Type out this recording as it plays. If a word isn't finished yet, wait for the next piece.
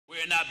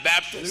We're not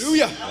Baptist.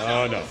 Hallelujah.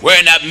 Oh, no.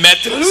 We're not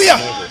Methodist.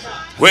 Hallelujah.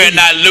 We're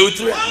not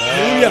Lutheran.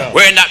 Hallelujah.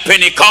 We're not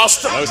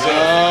Pentecostal. No,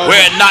 sir.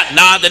 We're not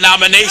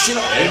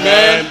non-denominational.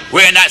 Amen.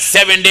 We're not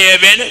Seventh-day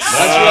Adventists.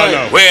 That's right.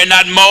 No. We're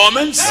not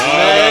Mormons.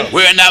 Amen.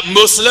 We're not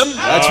Muslim.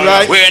 That's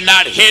right. We're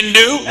not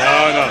Hindu.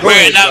 No.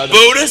 We're ahead, not brother.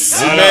 Buddhist.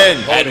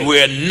 Amen. And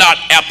we're not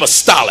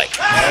apostolic.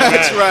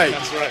 That's right.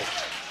 That's right.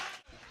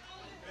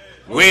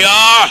 We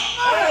are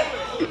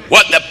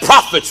what the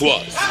prophets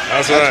was.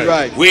 That's That's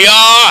right. right. We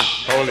are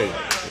Holy.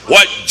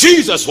 what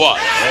Jesus was.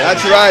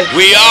 That's right.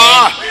 We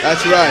are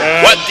That's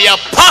right. what the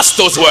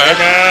apostles were. Amen.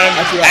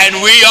 That's right.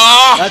 And we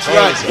are That's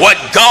right. what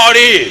God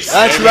is.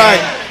 That's right.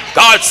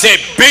 God said,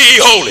 be ye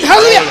holy.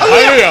 Hallelujah.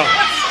 Hallelujah.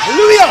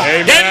 Hallelujah.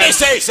 Hallelujah. Didn't they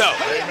say so?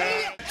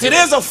 See,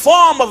 there's a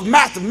form of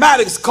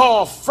mathematics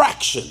called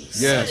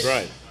fractions. Yes. That's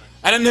right.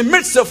 And in the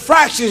midst of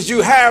fractions,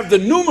 you have the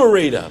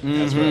numerator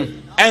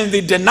and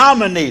the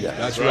denominator.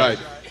 That's right.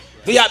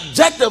 The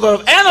objective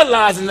of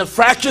analyzing the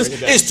fractions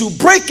is to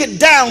break it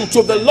down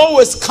to the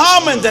lowest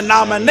common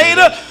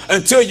denominator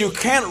until you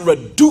can't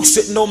reduce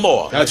it no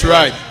more. That's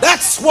right.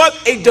 That's what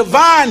a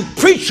divine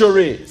preacher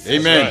is.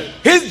 Amen. Right.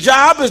 His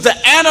job is to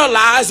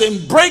analyze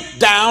and break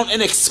down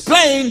and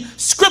explain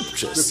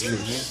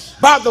scriptures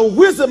by the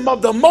wisdom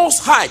of the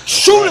Most High.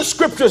 Chew the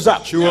scriptures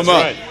up. Chew them That's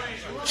up.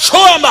 right. Chew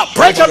them up.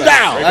 Break them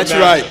down. That's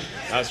right.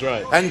 That's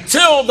right.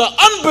 Until the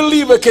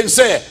unbeliever can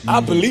say, I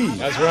believe.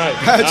 That's right.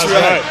 That's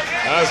right.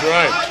 That's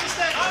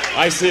right.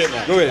 I see it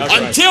now. Go ahead. That's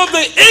right. Until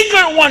the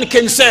ignorant one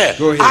can say,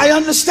 Go ahead. I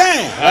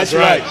understand. That's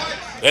right.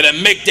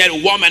 It'll make that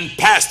woman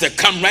pastor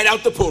come right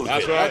out the pulpit.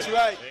 That's right. That's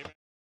right.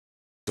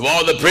 To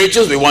all the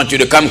preachers, we want you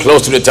to come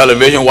close to the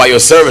television while your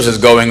service is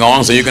going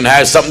on so you can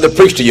have something to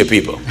preach to your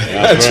people.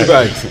 That's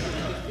right.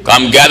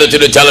 Come gather to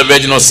the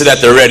television or sit at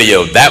the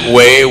radio. That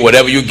way,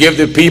 whatever you give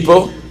the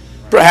people,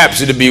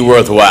 perhaps it'll be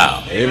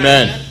worthwhile.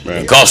 Amen.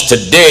 Because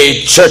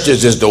today,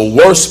 churches is the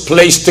worst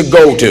place to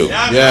go to.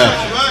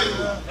 Yeah.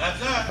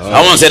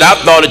 Someone said, I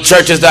thought a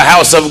church is the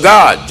house of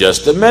God.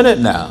 Just a minute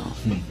now.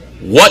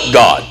 What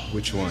God?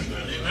 Which one?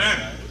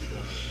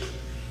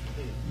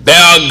 There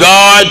are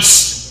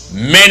gods,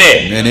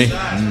 many. Many.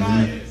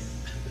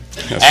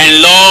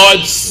 And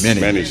lords,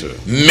 Many. Many, sir.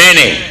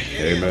 many.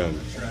 Amen.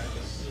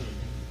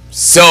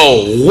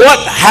 So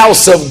what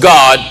house of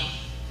God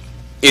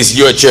is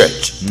your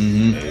church?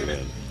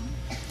 Amen.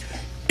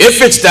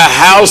 If it's the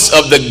house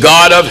of the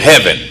God of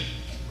heaven,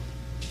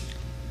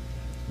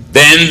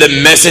 then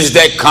the message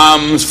that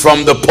comes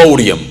from the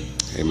podium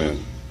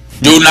Amen.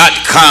 do not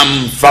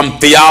come from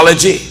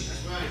theology,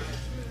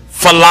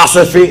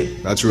 philosophy,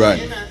 That's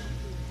right.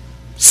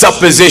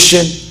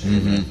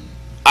 supposition,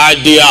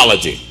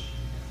 ideology.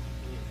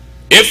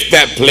 If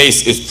that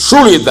place is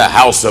truly the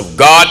house of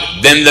God,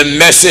 then the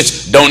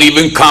message don't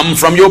even come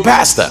from your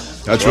pastor.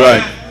 That's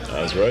right.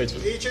 That's right, sir.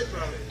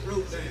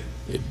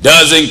 It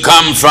doesn't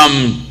come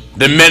from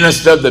the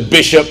minister, the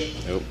bishop,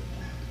 Nope.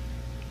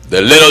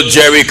 the little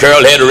Jerry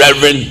curl-head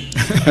reverend.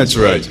 That's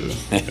right.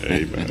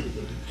 Amen.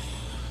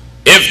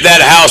 If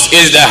that house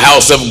is the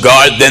house of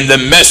God, then the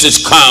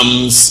message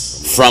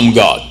comes from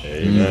God.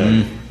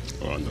 Amen.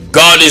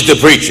 God is the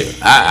preacher.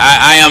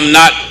 I am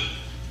not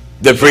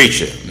the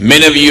preacher.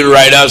 Many of you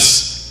write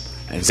us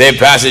and say,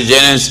 Pastor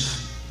Jennings,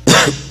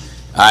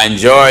 I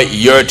enjoy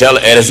your and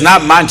it's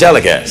not my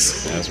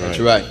telecast. That's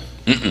right.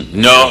 That's right.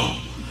 No,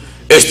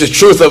 it's the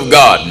truth of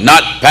God,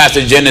 not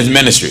Pastor Jennings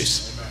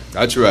Ministries.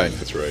 That's right.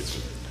 That's right,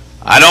 sir.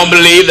 I don't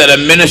believe that a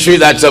ministry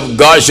that's of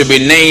God should be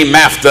named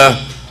after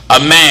a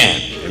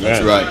man. Amen.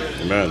 That's right.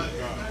 Amen.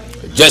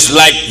 Just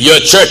like your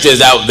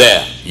churches out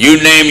there.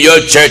 You name your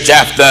church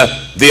after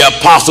the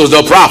apostles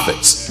or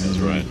prophets. That's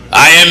right.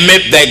 I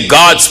admit that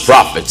God's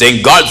prophets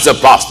and God's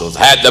apostles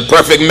had the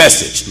perfect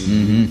message.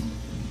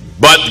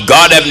 But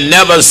God have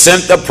never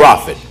sent a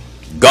prophet.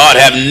 God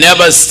have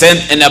never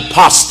sent an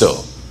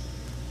apostle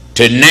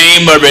to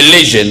name a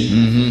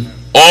religion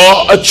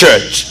or a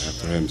church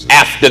After him, sir.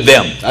 after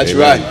them. That's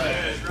Amen.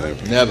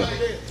 right. Never.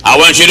 I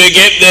want you to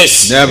get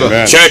this. Never.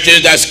 Amen.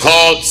 Churches that's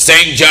called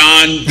St.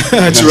 John,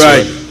 That's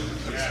right.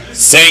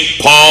 St.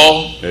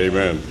 Paul,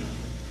 Amen.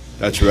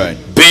 That's right.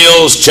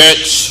 Bill's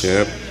church,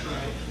 Yep.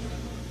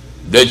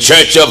 the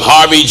church of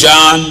Harvey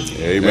John,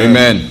 Amen.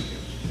 Amen.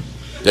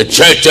 the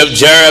church of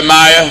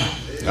Jeremiah,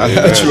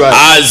 That's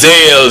right.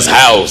 Isaiah's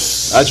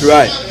house. That's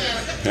right.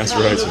 That's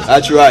right, sir.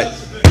 That's right.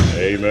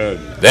 Amen.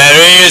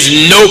 There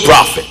is no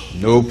prophet,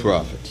 No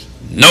prophet.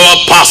 no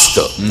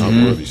apostle Not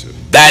worthy, sir.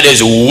 that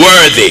is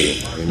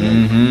worthy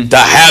to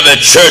have a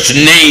church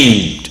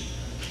named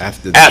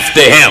After that.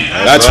 after him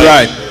That's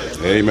right.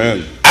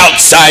 Amen.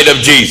 outside of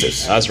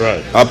Jesus. That's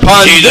right.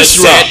 Upon Jesus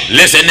this said, rock.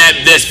 listen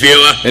at this,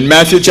 viewer. In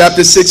Matthew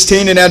chapter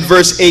 16 and at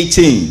verse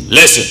 18.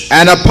 Listen.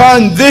 And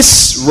upon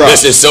this rock.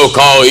 This is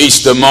so-called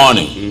Easter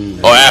morning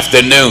or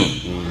afternoon.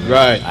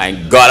 Right.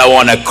 And God, I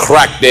want to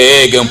crack the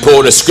egg and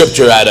pull the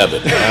scripture out of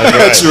it.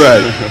 That's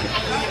right.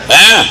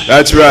 Huh?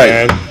 That's right.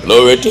 And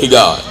Glory to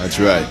God. That's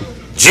right.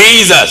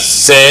 Jesus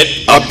said,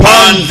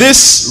 Upon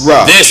this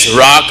rock. this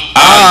rock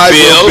I I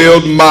will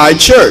build my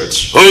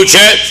church. Who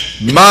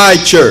church? My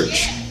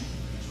church.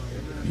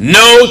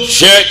 No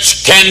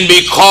church can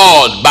be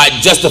called by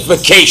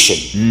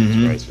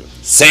justification. Right, sir.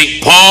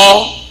 St.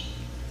 Paul,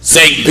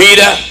 St.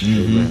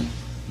 Peter,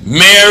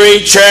 Mary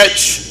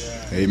Church,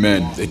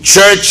 Amen. the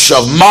Church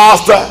of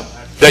Martha,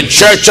 the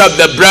Church of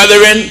the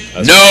Brethren.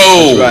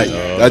 No.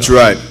 That's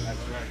right.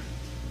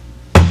 That's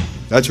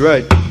right. That's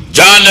right.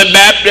 John the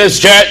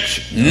Baptist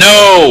Church.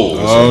 No.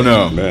 Oh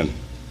no. Amen.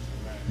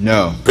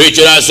 No.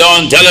 Preacher I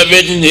saw on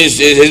television, his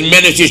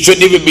ministry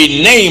shouldn't even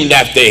be named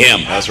after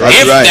him. That's right.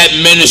 If That's right. that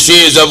ministry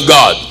is of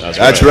God.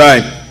 That's right.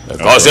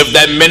 Because if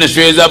that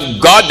ministry is of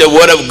God, the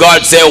word of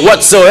God said,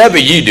 whatsoever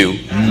you do,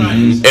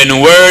 in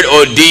word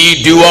or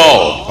deed, do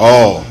all.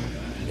 All.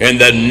 In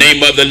the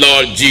name of the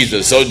Lord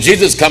Jesus. So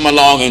Jesus come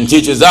along and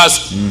teaches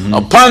us,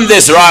 upon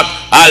this rock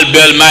I'll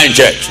build my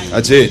church.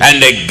 That's it.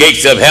 And the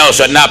gates of hell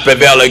shall not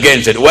prevail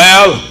against it.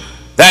 Well,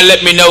 that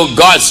let me know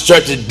God's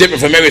church is different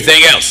from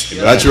everything else.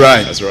 That's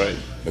right. That's right.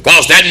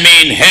 Because that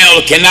means hell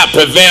cannot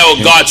prevail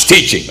God's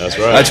teaching. That's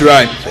right. That's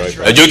right. That's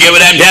right. Did you get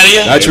what I'm telling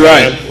you? That's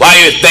right. Why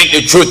you think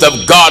the truth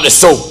of God is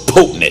so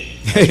potent,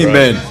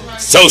 Amen.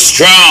 so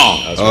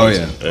strong? That's Oh, right,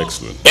 yeah. sir.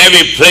 Excellent.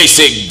 Every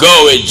place it go,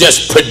 it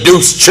just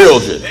produce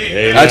children.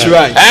 Amen. That's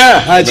right.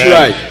 Ah, That's Amen.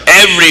 right.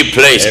 every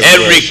place,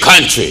 Everywhere. every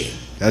country,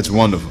 That's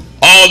wonderful.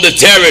 all the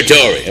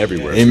territory.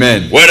 Everywhere.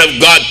 Amen. Word of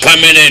God come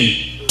in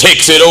and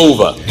takes it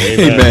over.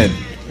 Amen.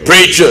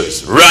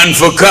 Preachers run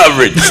for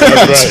coverage,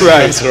 That's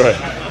right. That's right.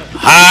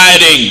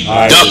 hiding,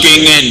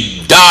 ducking,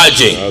 and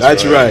dodging,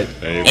 That's right.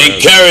 Amen.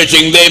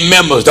 encouraging their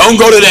members. Don't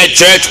go to that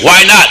church.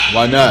 Why not?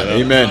 Why not?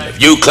 Amen.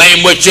 You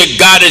claim what you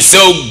got is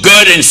so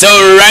good and so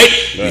right.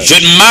 You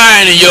shouldn't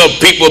mind your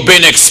people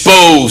being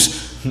exposed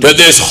to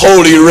this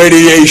holy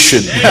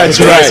radiation. That's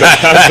right.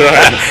 That's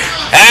right.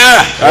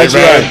 Ah, That's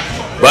Amen.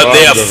 right. but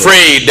they're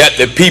afraid that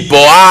the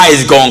people's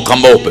eyes gonna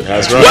come open.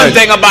 That's One right.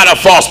 thing about a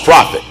false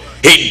prophet,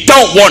 he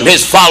don't want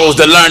his followers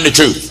to learn the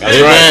truth. That's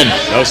Amen.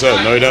 right. No, sir.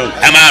 No, you don't.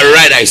 Am I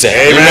right? I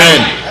say.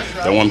 Amen.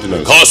 Don't want to know.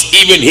 Because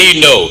even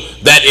he know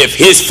that if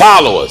his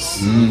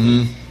followers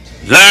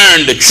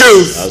learn the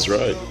truth, That's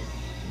right.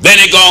 then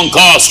it gonna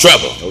cause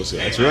trouble. No, sir.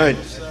 That's right.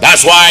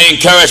 That's why I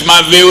encourage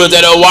my viewers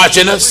that are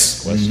watching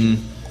us,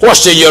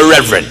 question your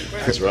reverend,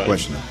 That's right.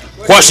 Question.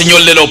 question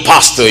your little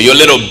pastor, your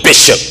little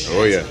bishop,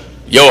 Oh, yeah.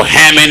 your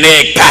ham and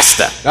egg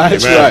pastor.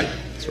 That's Amen. right.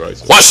 That's right,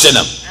 sir. Question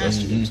them.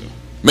 That's true, sir.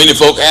 Many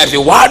folk ask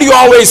you, why do you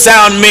always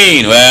sound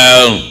mean?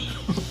 Well,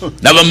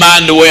 never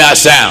mind the way I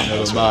sound.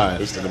 That's Mine. right.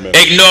 Listen to the man.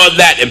 Ignore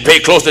that and pay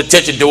close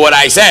attention to what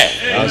I said.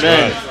 That's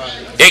Amen. right.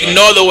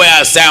 Ignore the way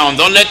I sound.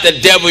 Don't let the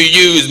devil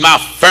use my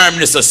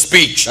firmness of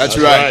speech That's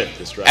right.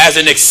 That's right. as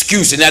an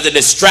excuse and as a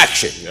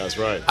distraction. That's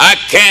right. I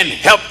can't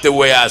help the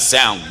way I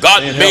sound.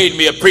 God Can't made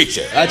me a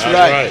preacher. That's That's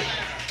right.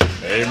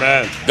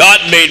 Amen. God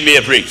made me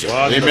a preacher.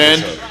 Wonderful, Amen.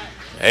 sir.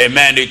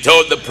 Amen. He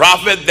told the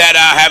prophet that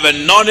I have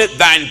anointed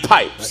thine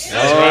pipes,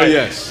 That's Oh right.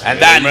 yes.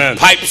 and thine Amen.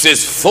 pipes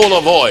is full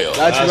of oil.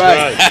 That's That's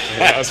right. right.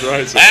 That's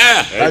right, sir.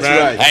 Ah, That's Amen.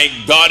 right.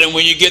 thank God. And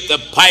when you get the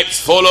pipes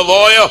full of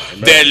oil,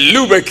 they're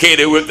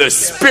lubricated with the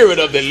Spirit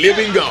of the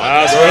living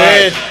God. That's Go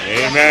right.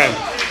 ahead.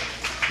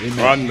 Amen.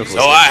 Wonderful.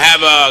 So I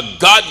have a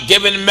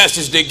God-given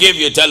message to give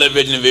you,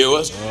 television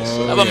viewers.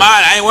 Never mind,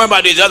 I ain't worried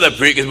about these other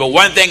preachers, but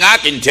one thing I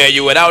can tell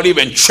you without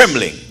even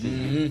trembling,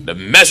 the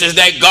message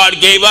that God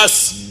gave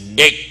us,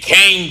 it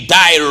came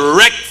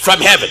direct from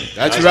heaven.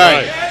 That's That's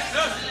right.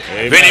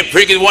 If any Amen.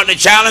 preachers want to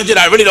challenge it,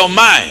 I really don't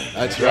mind.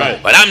 That's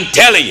right. But I'm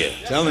telling you,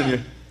 Telling you.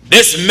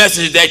 this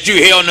message that you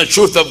hear on the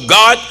truth of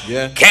God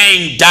Yeah.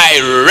 came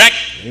direct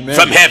Amen.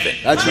 from heaven.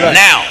 That's right.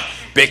 Now,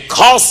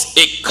 because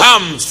it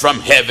comes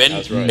from heaven,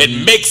 That's right.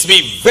 it makes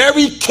me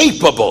very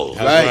capable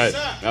That's Right. right.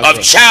 That's of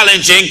right.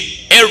 challenging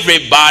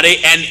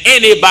everybody and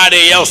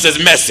anybody else's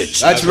message.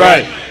 That's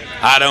right.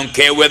 I don't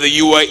care whether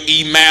you are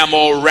imam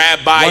or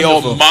rabbi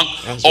Wonderful. or monk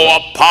That's or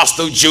right.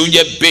 apostle,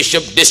 junior,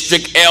 bishop,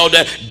 district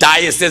elder,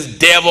 diocese,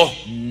 devil,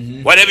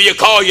 whatever you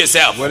call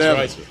yourself. Whatever.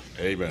 That's right,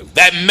 sir. Amen.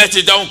 That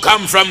message don't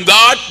come from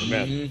God,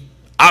 Amen.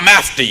 I'm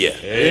after you.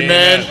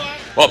 Amen.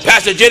 Well,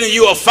 Pastor Jennings,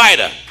 you a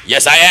fighter.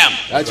 Yes, I am.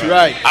 That's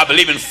right. I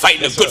believe in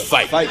fighting a good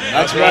fight. Fighting.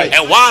 That's right.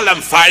 And while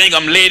I'm fighting,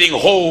 I'm laying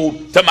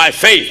hold to my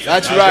faith.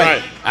 That's That's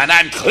right. right. And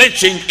I'm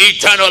clinching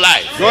eternal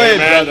life. Go ahead,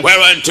 Amen. brother.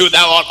 Whereunto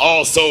thou art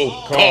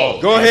also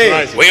called. Go That's ahead.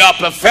 right, sir. We are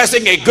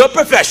professing a good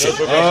profession.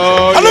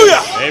 Oh,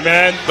 Hallelujah.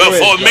 Amen.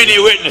 Before ahead,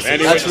 many witnesses.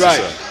 Many That's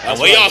witnesses, right. sir.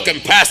 And we all can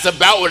pass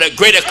about with a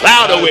greater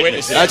cloud of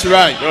witnesses. That's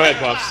right. Go ahead,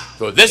 Pops.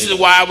 So this is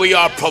why we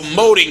are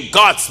promoting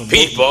God's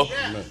people.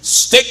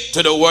 Stick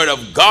to the word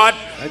of God.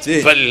 That's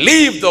it.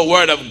 Believe the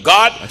word of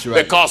God. That's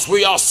right. Because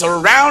we are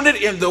surrounded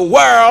in the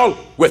world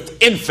with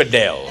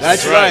infidels.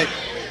 That's right.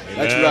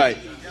 That's Amen. right.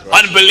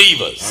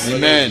 Unbelievers.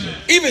 Amen.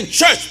 Even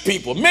church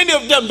people. Many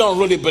of them don't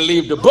really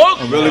believe the book.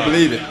 I really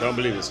believe it. Don't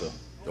believe it, sir.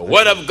 The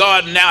word of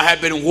God now has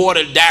been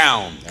watered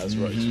down That's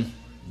right, sir.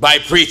 by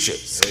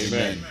preachers.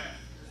 Amen.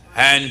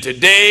 And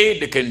today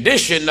the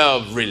condition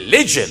of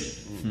religion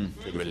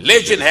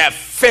have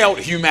failed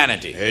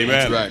humanity. Amen.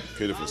 That's right.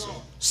 Pitiful, sir.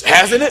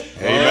 Hasn't it?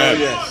 Amen. Oh,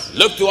 yes.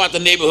 Look throughout the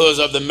neighborhoods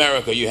of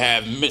America. You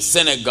have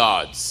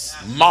synagogues,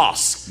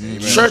 mosques,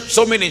 church,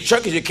 so many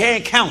churches you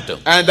can't count them.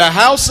 And the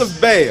house of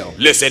Baal.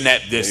 Listen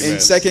at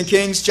this. In 2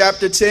 Kings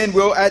chapter 10,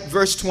 we're at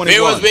verse 21.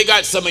 Viewers, we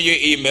got some of your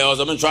emails.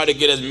 I'm going to try to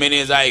get as many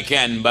as I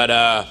can, but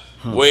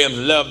Williams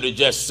love to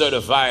just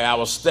certify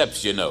our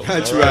steps, you know.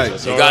 That's right.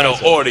 You got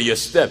to order your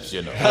steps,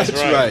 you know. That's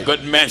right.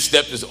 Good man's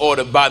steps is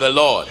ordered by the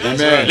Lord.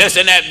 Amen.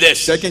 Listen at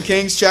this. 2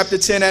 Kings chapter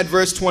 10 at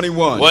verse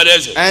 21. What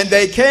is it? And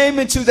they came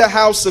into the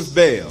house of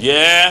Baal.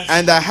 Yeah.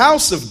 And the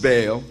house of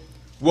Baal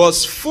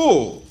was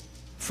full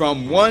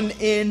from one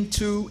end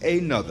to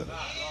another.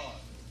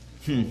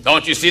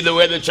 Don't you see the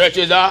way the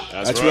churches are?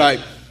 That's right.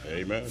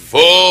 Amen.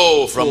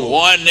 Full from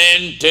one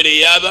end to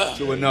the other.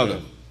 To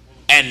another.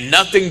 And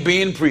nothing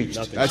being preached.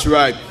 Nothing. That's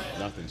right.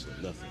 Nothing, sir.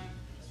 Nothing.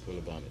 Full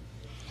about it.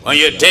 When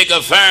you take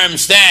a firm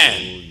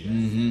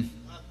stand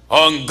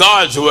on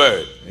God's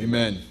word,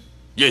 Amen.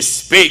 you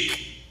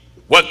speak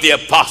what the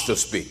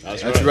apostles speak.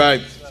 That's That's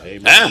right.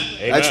 Amen. Huh?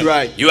 Amen. That's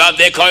right. You out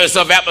there call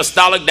yourself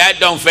apostolic, that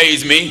don't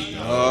faze me.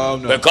 Oh,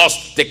 no.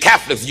 Because the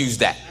Catholics use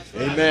that.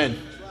 Amen.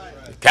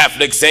 The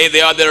Catholics say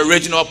they are the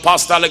original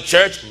apostolic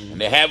church,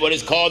 and they have what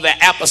is called the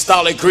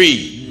apostolic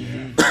creed.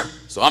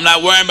 So I'm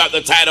not worrying about the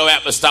title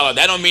apostolic.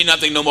 That don't mean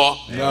nothing no more.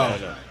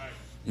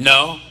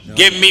 No.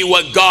 Give me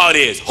what God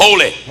is.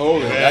 Holy.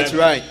 Holy. That's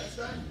right.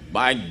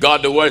 My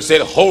God, the word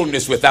said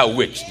holiness without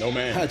which No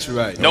man. That's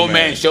right. no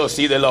man shall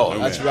see the Lord.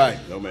 That's right.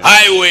 No man.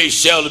 Highway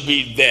shall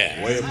be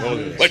there. Way of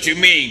holiness. What you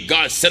mean?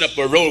 God set up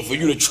a road for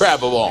you to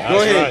travel on.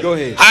 Go ahead. right. Go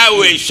ahead.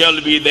 Highway shall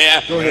be there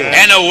ahead.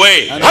 and a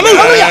way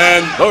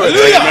Hallelujah.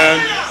 Hallelujah. Amen.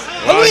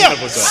 Hallelujah.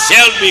 Wonderful, sir.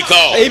 shall be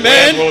called Way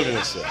Amen. of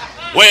holiness, sir.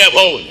 way of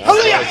holiness.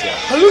 Hallelujah. Sir.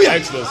 Hallelujah.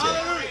 Excellent,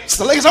 sir.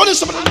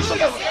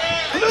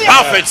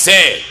 Prophet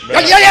said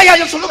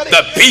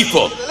the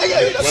people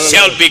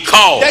shall be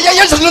called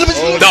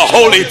the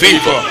holy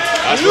people.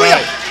 That's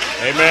right.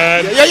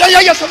 Amen.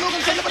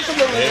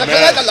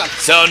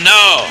 So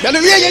no,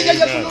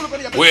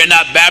 we're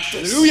not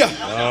Baptist.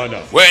 Oh,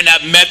 no. We're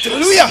not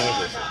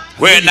Methodist.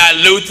 We're not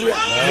Lutheran.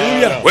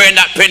 We're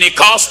not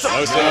Pentecostal.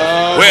 No,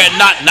 sir. We're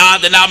not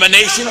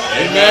non-denominational.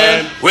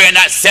 Amen. We're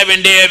not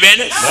Seventh-day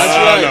Adventists. That's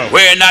right. No.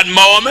 We're not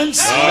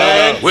Mormons.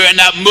 We're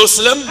not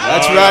Muslim.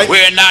 That's right.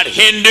 We're not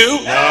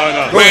Hindu.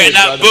 No. We're ahead,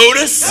 not brother.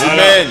 Buddhist.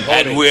 Amen.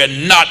 And we're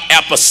not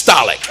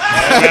apostolic.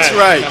 That's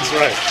right. That's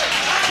right.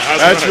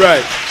 That's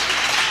right.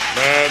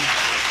 Man.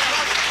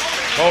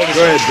 Holy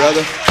Go ahead,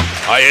 brother.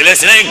 Are you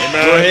listening?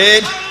 Go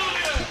ahead.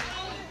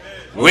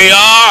 We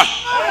are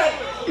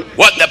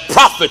what the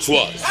prophets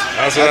was.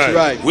 That's That's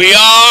right. right. We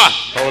are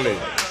Holy.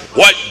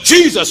 what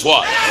Jesus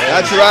was.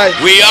 That's right.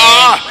 We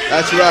are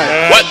That's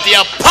right. what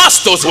the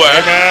apostles were.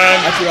 Amen.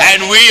 That's right. And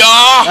we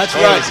are That's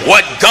right.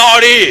 what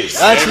God is.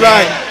 That's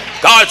right.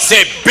 God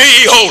said, be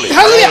ye holy.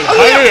 Hallelujah.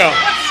 Hallelujah.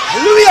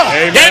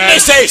 Hallelujah. Didn't Amen. they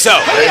say so?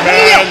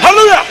 Amen.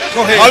 Hallelujah.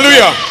 Go ahead.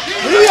 Hallelujah.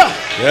 Hallelujah.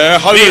 Yeah,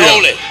 Be hallelujah.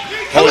 holy.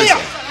 Hallelujah.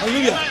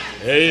 Hallelujah.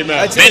 Amen.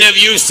 That's Many of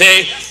you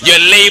say your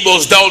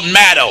labels don't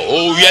matter.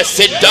 Oh, yes,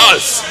 it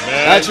does.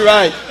 That's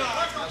right.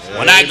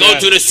 When I go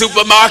to the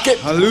supermarket,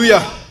 Hallelujah.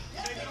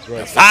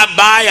 if I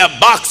buy a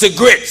box of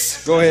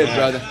grits, Go ahead,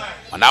 brother.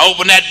 when I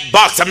open that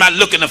box, I'm not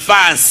looking to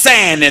find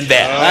sand in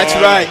there. That's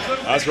right.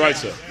 That's right,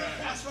 sir.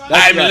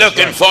 That's I'm right.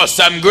 looking for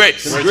some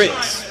grits.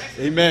 Grits.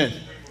 Amen.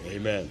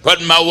 Amen.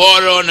 Put my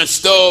water on the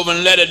stove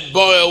and let it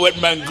boil with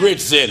my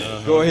grits in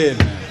it. Go ahead,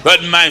 man.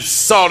 Put my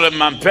salt and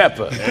my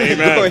pepper. Go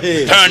Amen.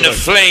 ahead. Turn the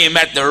flame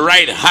at the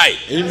right height.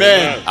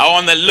 Amen. I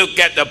want to look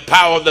at the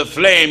power of the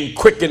flame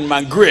quicken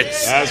my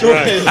grits. That's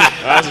right.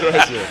 That's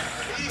right, sir.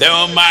 Then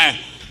when my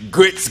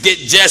grits get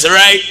just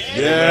right,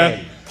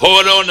 Yeah.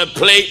 pour it on the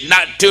plate,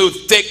 not too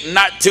thick,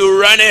 not too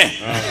runny,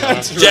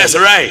 just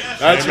right.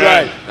 That's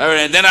Amen. right. All right,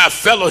 and then I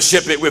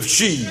fellowship it with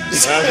cheese.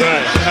 That's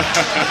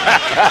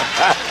right.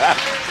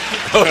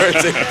 Glory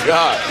to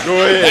God. Go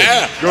ahead.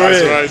 Yeah. Go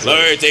That's ahead. right, sir.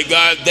 Glory to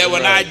God. That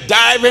when I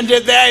dive into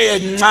there,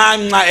 it's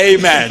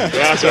amen.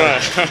 That's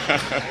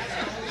right.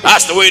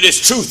 That's the way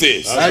this truth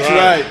is. That's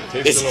right.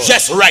 Taste the It's Lord.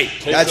 just right.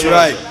 That's the Lord.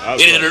 right.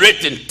 That's It is right.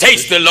 written,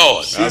 taste the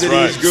Lord. That's that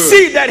right. he's good.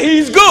 See that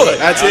he's good.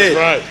 That's That's it.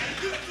 right.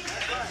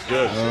 It's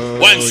good.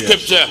 One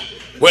scripture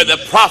where the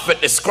prophet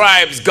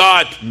describes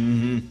God,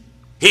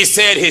 he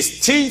said his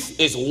teeth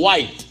is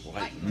white,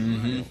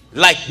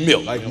 like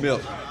milk. Like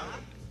milk.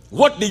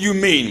 What do you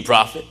mean,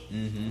 prophet?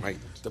 Right.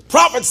 The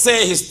prophet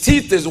said his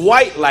teeth is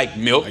white like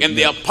milk, and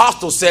the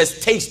apostle says,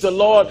 taste the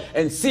Lord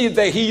and see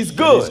that he's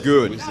good. It's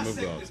good. Wisdom of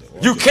God, sir.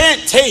 You can't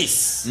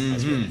taste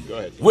Go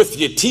ahead. with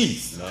your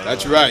teeth.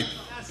 That's right.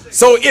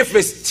 So if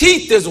his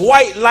teeth is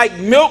white like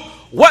milk,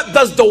 what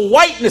does the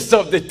whiteness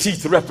of the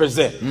teeth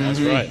represent? That's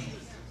right.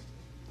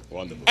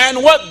 Wonderful. And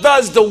what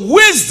does the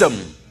wisdom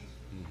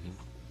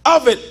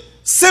of it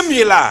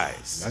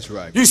symbolize? That's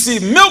right. You see,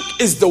 milk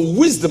is the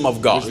wisdom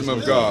of God. Wisdom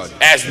of God.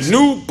 As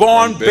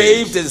newborn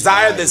babes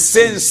desire the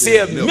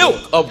sincere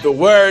milk of the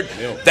word,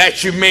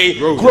 that you may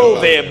grow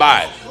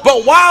thereby.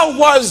 But why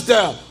was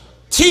the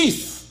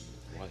teeth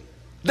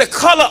the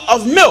color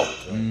of milk,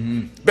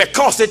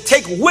 because it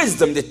takes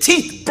wisdom. The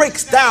teeth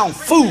breaks down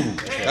food.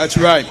 That's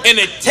right. And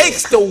it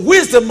takes the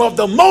wisdom of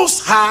the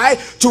Most High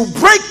to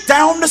break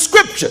down the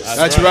scriptures.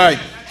 That's right.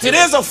 See,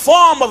 there's a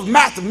form of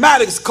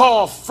mathematics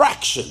called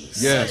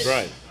fractions. Yes. That's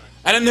right.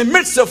 And in the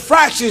midst of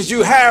fractions,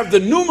 you have the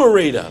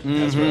numerator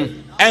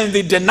and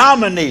the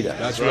denominator.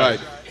 That's right.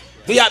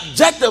 The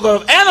objective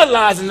of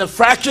analyzing the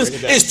fractions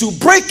is to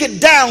break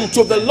it down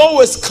to the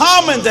lowest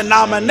common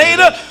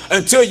denominator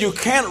until you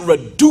can't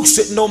reduce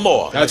it no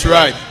more. That's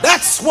right.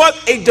 That's what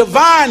a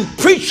divine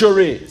preacher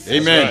is.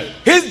 Amen. Right.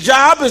 His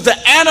job is to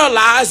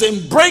analyze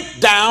and break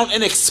down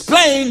and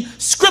explain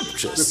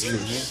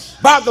scriptures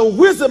by the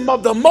wisdom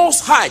of the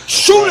Most High.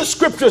 Chew the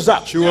scriptures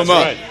up. Chew them That's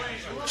up.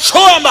 right. Chew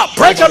them up.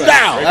 Break them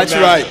down. That's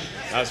right.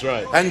 That's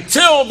right.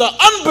 Until the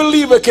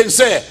unbeliever can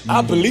say,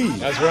 I believe.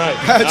 That's right.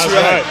 That's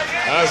right.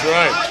 That's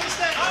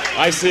right.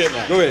 I see it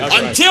now. Go ahead. That's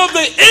right. Until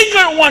the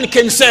ignorant one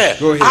can say,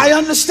 Go ahead. I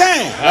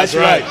understand. That's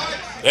right.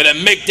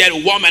 It'll make that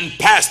woman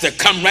pastor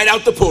come right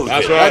out the pulpit.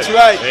 That's right. That's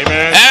right.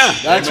 Amen.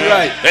 That's Amen.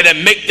 right.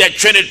 It'll make that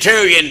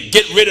Trinitarian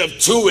get rid of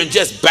two and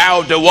just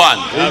bow to one.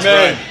 That's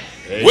Amen. right.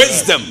 Amen.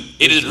 Wisdom,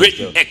 it is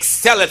written,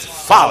 excelleth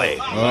folly,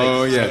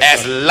 Oh, yes.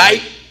 as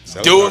light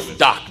doeth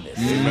darkness.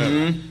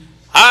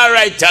 All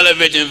right,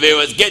 television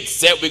viewers, get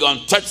set. We're going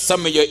to touch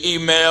some of your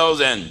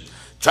emails and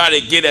try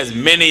to get as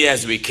many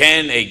as we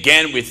can.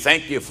 Again, we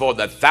thank you for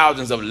the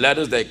thousands of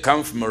letters that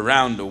come from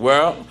around the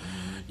world.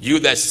 You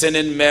that send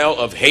in mail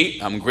of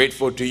hate, I'm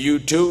grateful to you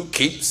too.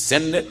 Keep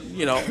sending it,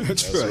 you know.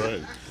 That's That's right.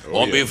 right. Oh,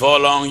 Won't be yeah. for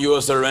long you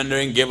will surrender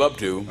and give up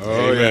to.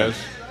 Oh, yes.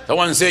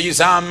 Someone said you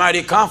sound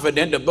mighty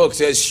confident. The book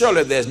says,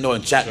 surely there's no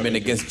enchantment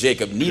against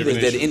Jacob, neither is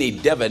there any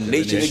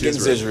divination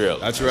against Israel.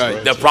 That's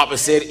right. The prophet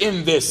said,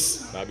 in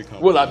this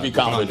will I be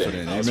confident.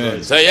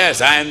 Amen. So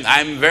yes,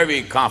 I'm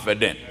very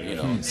confident. You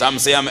know, some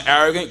say I'm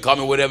arrogant. Call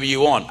me whatever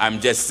you want. I'm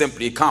just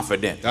simply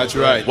confident. That's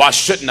right. Why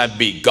shouldn't I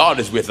be? God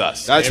is with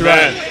us. That's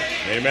Amen. right.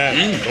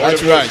 Amen.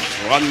 That's Wonderful.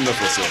 right.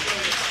 Wonderful,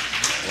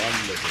 sir.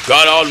 Wonderful.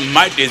 God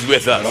Almighty is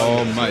with us.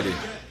 Almighty.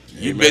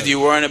 You busy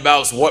worrying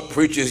about what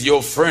preacher's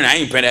your friend. I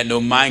ain't paying that no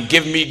mind.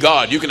 Give me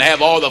God. You can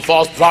have all the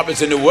false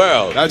prophets in the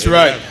world. That's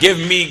right. Give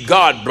me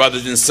God,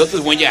 brothers and sisters.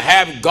 When you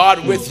have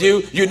God with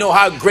you, you know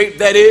how great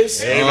that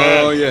is.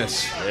 Amen. Oh,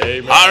 yes.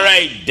 Amen. All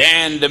right,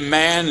 Dan the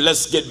man,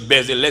 let's get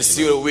busy. Let's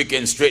see what we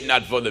can straighten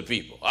out for the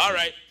people. All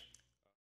right.